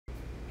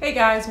Hey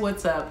guys,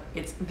 what's up?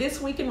 It's This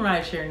Week in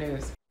Rideshare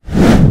News.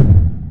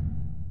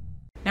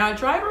 Now, a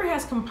driver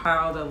has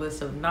compiled a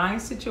list of 9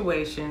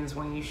 situations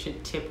when you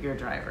should tip your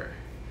driver.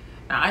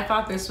 Now, I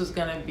thought this was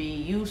going to be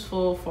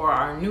useful for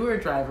our newer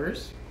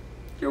drivers.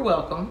 You're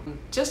welcome.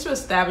 Just to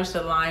establish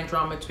the line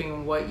drawn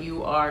between what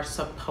you are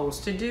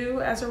supposed to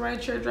do as a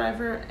rideshare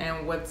driver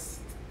and what's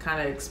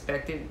kind of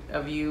expected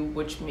of you,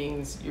 which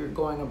means you're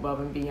going above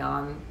and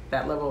beyond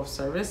that level of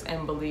service.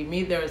 And believe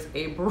me, there's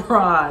a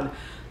broad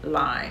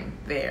line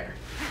there.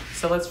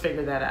 So let's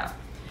figure that out.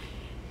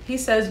 He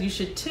says you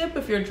should tip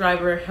if your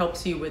driver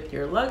helps you with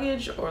your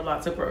luggage or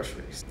lots of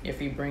groceries,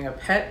 if you bring a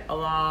pet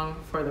along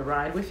for the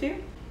ride with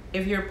you,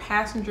 if your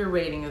passenger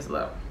rating is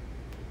low,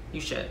 you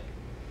should.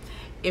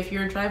 If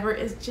your driver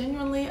is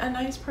genuinely a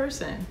nice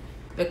person,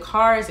 the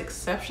car is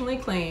exceptionally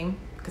clean,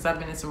 because I've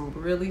been in some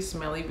really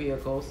smelly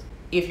vehicles,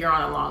 if you're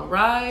on a long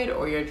ride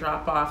or your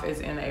drop-off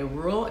is in a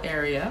rural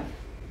area,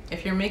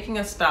 if you're making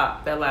a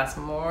stop that lasts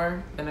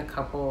more than a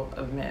couple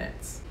of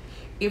minutes,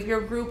 if your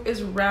group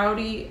is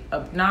rowdy,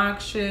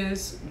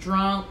 obnoxious,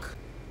 drunk,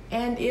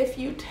 and if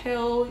you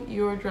tell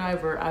your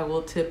driver, I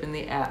will tip in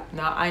the app.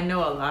 Now, I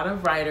know a lot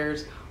of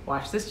riders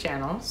watch this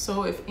channel,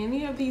 so if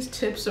any of these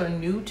tips are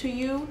new to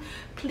you,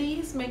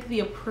 please make the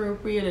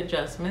appropriate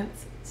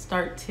adjustments,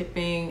 start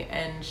tipping,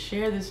 and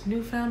share this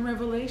newfound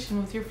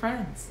revelation with your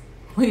friends.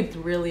 We'd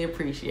really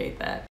appreciate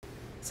that.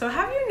 So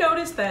have you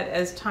noticed that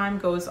as time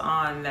goes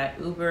on that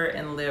Uber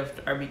and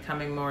Lyft are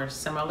becoming more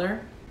similar?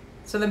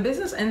 So the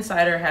Business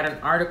Insider had an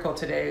article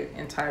today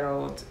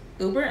entitled,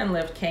 Uber and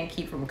Lyft Can't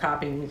Keep from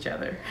Copying Each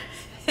Other.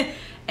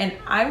 And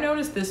I've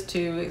noticed this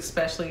too,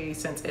 especially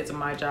since it's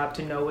my job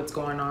to know what's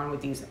going on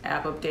with these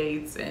app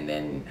updates and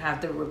then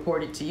have to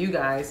report it to you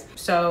guys.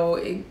 So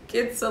it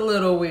gets a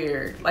little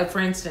weird. Like, for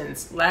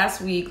instance,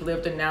 last week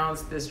Lyft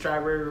announced this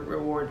driver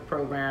reward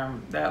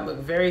program that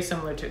looked very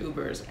similar to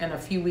Uber's. And a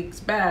few weeks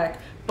back,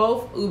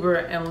 both Uber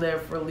and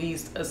Lyft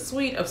released a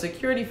suite of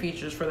security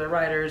features for their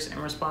riders in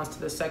response to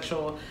the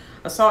sexual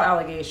assault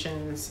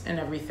allegations and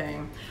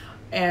everything.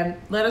 And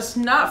let us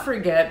not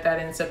forget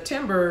that in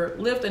September,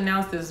 Lyft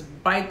announced this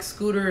bike,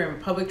 scooter,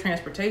 and public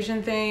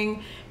transportation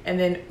thing, and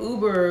then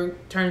Uber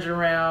turns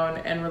around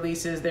and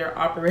releases their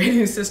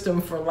operating system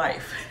for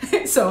life.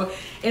 So,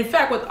 in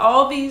fact, with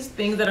all these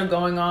things that are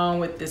going on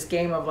with this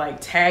game of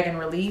like tag and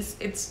release,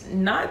 it's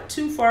not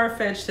too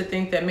far-fetched to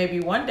think that maybe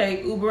one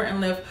day Uber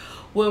and Lyft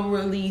will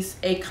release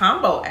a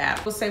combo app.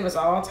 It'll save us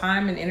all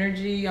time and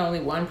energy, only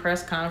one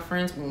press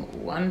conference,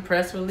 one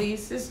press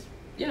release. It's,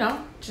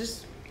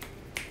 just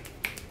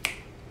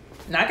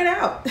knock it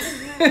out.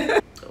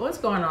 What's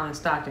going on in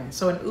Stockton?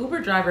 So an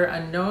Uber driver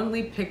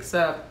unknowingly picks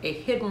up a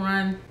hit and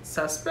run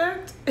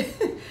suspect.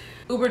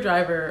 Uber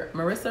driver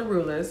Marissa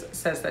Rulis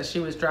says that she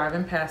was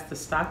driving past the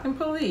Stockton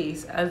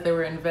police as they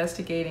were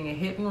investigating a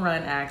hit and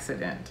run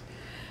accident.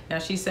 Now,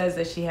 she says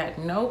that she had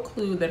no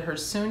clue that her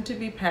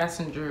soon-to-be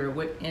passenger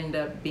would end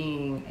up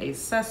being a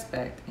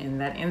suspect in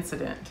that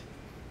incident.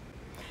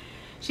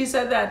 She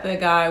said that the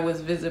guy was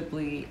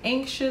visibly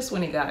anxious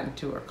when he got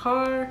into her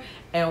car,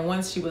 and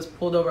once she was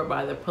pulled over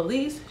by the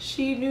police,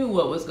 she knew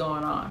what was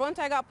going on. Once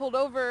I got pulled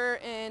over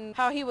and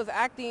how he was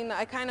acting,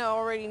 I kind of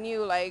already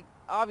knew, like,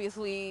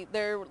 obviously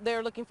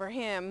they're looking for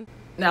him.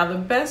 Now, the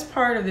best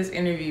part of this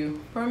interview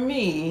for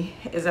me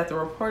is that the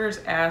reporters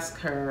ask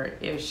her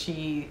if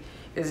she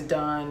is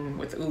done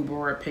with Uber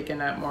or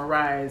picking up more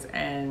rides,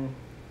 and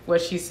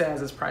what she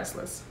says is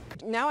priceless.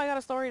 Now I got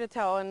a story to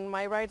tell, and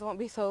my rides won't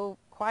be so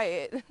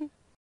quiet.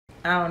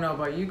 I don't know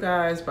about you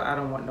guys, but I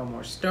don't want no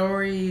more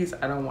stories.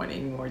 I don't want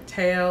any more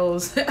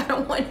tales. I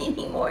don't want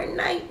any more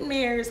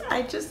nightmares.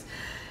 I just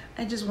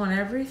want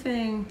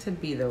everything to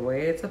be the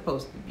way it's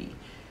supposed to be.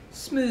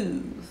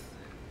 Smooth.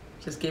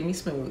 Just give me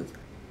smooth.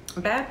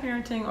 Bad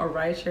parenting or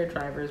rideshare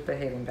drivers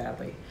behaving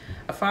badly.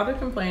 A father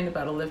complained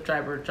about a Lyft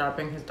driver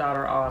dropping his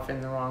daughter off in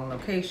the wrong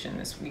location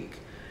this week.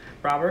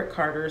 Robert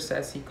Carter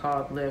says he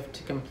called Lyft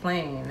to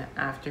complain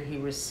after he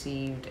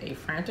received a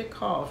frantic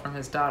call from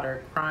his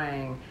daughter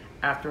crying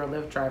after a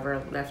Lyft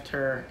driver left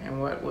her in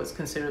what was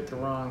considered the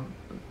wrong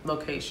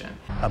location.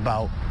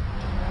 About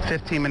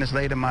 15 minutes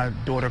later, my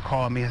daughter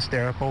called me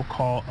hysterical,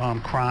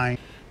 crying.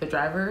 The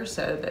driver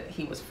said that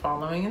he was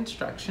following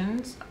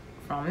instructions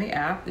from the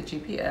app, the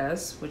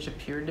GPS, which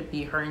appeared to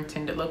be her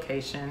intended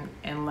location,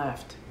 and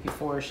left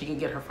before she could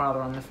get her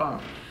father on the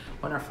phone.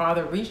 When her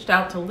father reached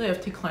out to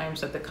Lyft, he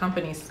claims that the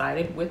company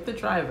sided with the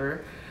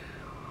driver,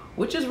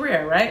 which is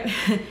rare, right?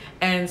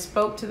 And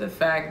spoke to the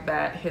fact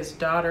that his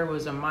daughter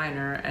was a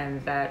minor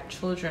and that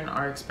children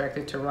are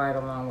expected to ride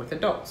along with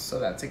adults, so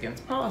that's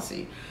against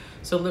policy.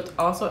 So Lyft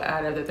also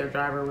added that their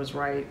driver was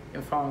right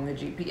in following the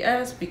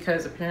GPS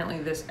because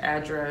apparently this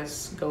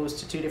address goes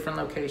to 2 different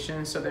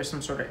locations, so there's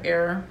some sort of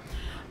error.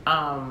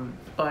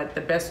 But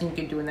the best thing you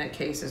can do in that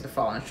case is to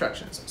follow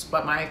instructions.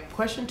 But my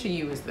question to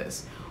you is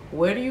this: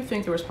 where do you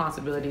think the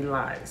responsibility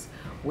lies?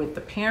 With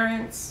the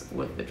parents,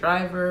 with the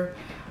driver?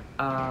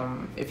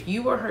 If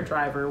you were her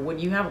driver,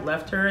 would you have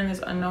left her in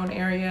this unknown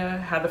area?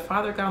 Had the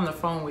father got on the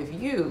phone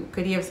with you,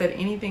 could he have said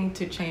anything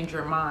to change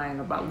your mind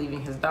about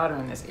leaving his daughter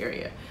in this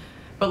area?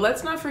 But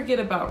let's not forget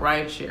about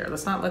rideshare.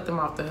 Let's not let them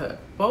off the hook.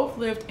 Both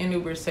Lyft and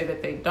Uber say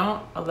that they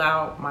don't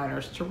allow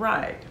minors to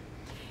ride.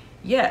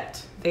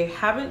 Yet, they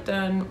haven't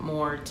done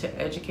more to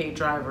educate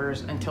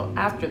drivers until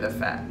after the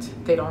fact.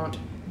 They don't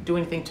do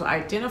anything to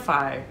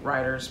identify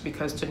riders,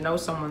 because to know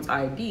someone's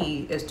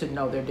ID is to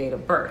know their date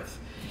of birth.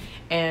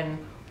 And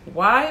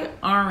why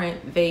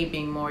aren't they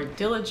being more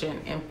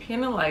diligent in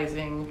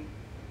penalizing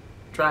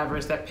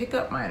drivers that pick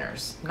up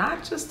minors?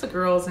 Not just the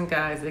girls and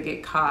guys that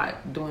get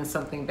caught doing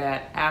something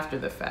bad after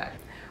the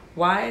fact.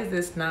 Why is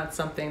this not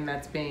something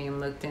that's being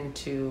looked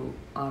into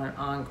on an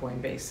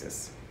ongoing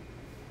basis?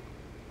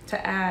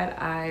 To add,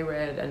 I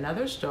read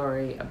another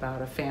story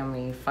about a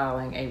family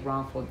filing a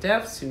wrongful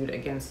death suit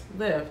against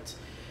Lyft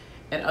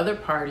and other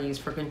parties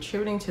for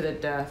contributing to the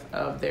death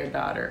of their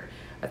daughter.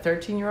 A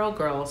 13-year-old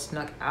girl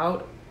snuck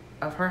out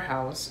of her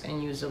house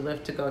and used a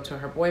Lyft to go to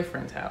her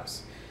boyfriend's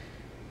house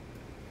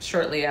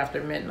shortly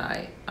after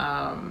midnight.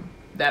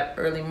 That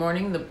early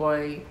morning, the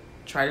boy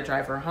tried to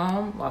drive her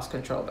home, lost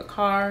control of the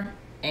car,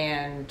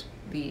 and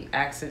the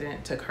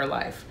accident took her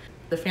life.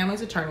 The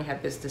family's attorney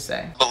had this to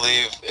say. I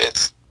believe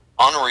it's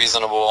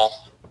unreasonable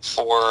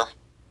for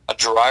a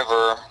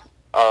driver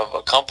of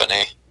a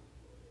company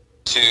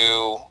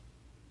to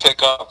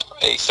pick up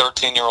a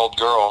 13-year-old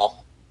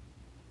girl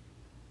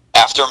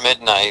after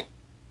midnight,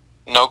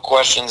 no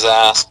questions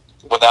asked,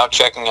 without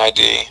checking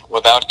ID,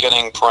 without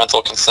getting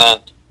parental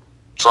consent,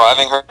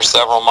 driving her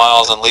several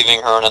miles and leaving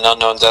her in an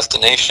unknown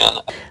destination.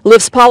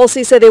 Lyft's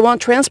policy said they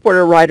won't transport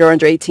a rider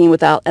under 18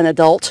 without an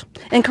adult.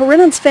 And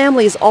Corinna's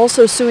family is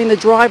also suing the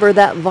driver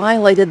that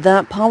violated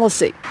that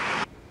policy.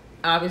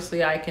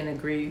 Obviously, I can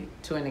agree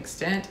to an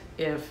extent.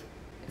 If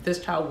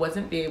this child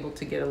wasn't be able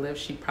to get a Lyft,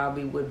 she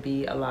probably would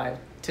be alive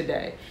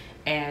today.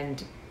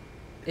 And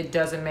it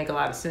doesn't make a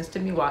lot of sense to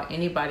me why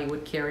anybody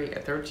would carry a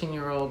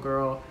 13-year-old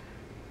girl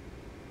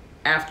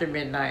after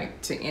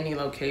midnight to any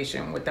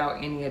location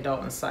without any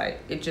adult in sight.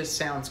 It just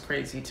sounds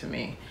crazy to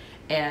me.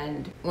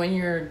 And when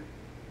you're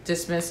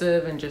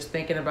dismissive and just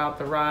thinking about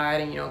the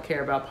ride and you don't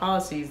care about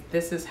policies,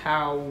 this is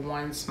how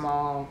one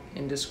small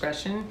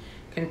indiscretion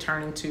can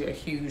turn into a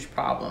huge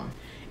problem.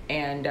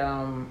 And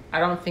I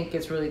don't think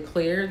it's really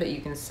clear that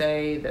you can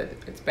say that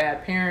it's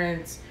bad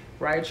parents,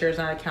 rideshare is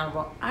not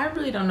accountable. I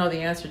really don't know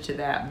the answer to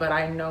that, but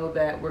I know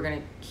that we're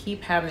gonna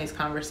keep having these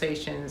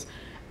conversations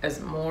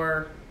as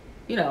more,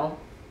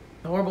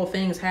 horrible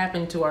things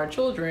happen to our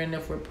children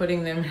if we're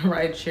putting them in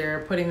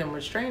rideshare, putting them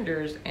with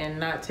strangers, and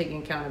not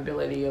taking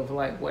accountability of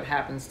what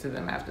happens to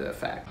them after the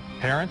fact.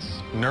 Parents,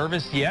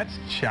 nervous yet?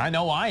 I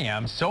know I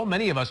am. So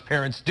many of us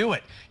parents do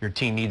it. Your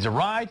teen needs a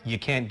ride, you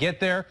can't get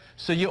there,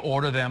 so you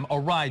order them a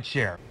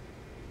rideshare.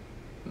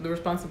 The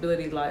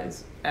responsibility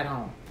lies at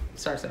home,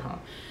 starts at home.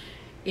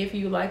 If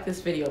you like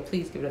this video,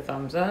 please give it a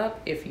thumbs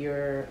up. If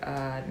you're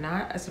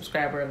not a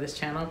subscriber of this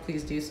channel,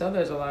 please do so.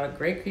 There's a lot of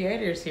great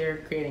creators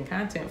here creating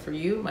content for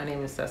you. My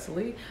name is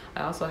Cecily.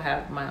 I also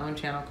have my own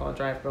channel called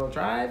Drive Girl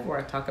Drive, where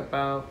I talk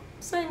about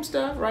same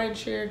stuff,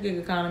 rideshare, gig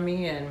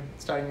economy, and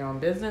starting your own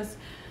business.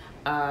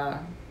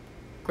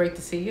 Great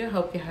to see you.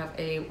 Hope you have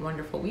a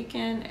wonderful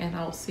weekend, and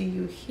I'll see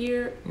you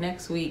here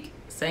next week.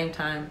 Same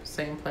time,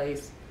 same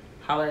place.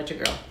 Holler at your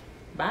girl.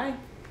 Bye.